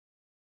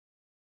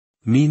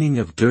Meaning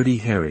of Dirty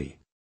Harry.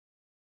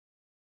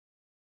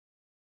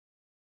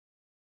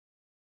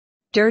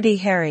 Dirty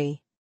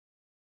Harry.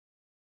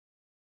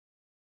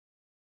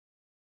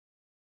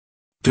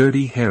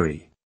 Dirty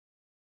Harry.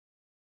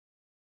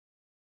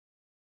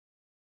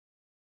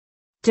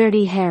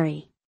 Dirty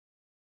Harry.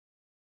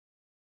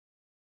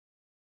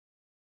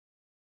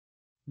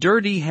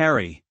 Dirty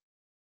Harry.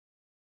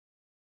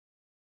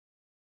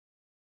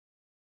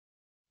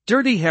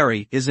 Dirty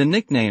Harry is a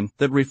nickname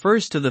that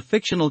refers to the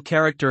fictional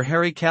character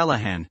Harry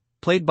Callahan,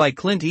 played by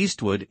Clint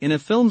Eastwood in a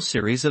film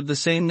series of the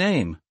same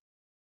name.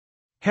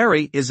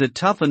 Harry is a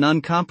tough and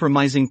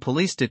uncompromising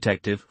police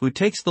detective who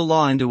takes the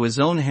law into his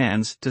own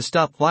hands to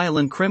stop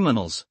violent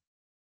criminals.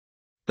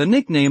 The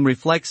nickname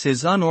reflects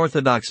his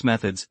unorthodox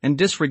methods and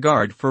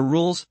disregard for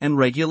rules and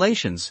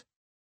regulations.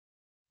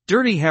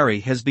 Dirty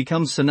Harry has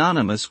become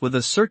synonymous with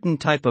a certain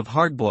type of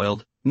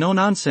hard-boiled,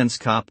 no-nonsense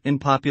cop in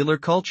popular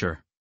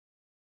culture.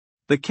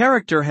 The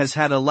character has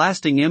had a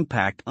lasting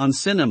impact on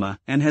cinema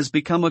and has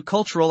become a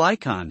cultural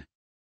icon.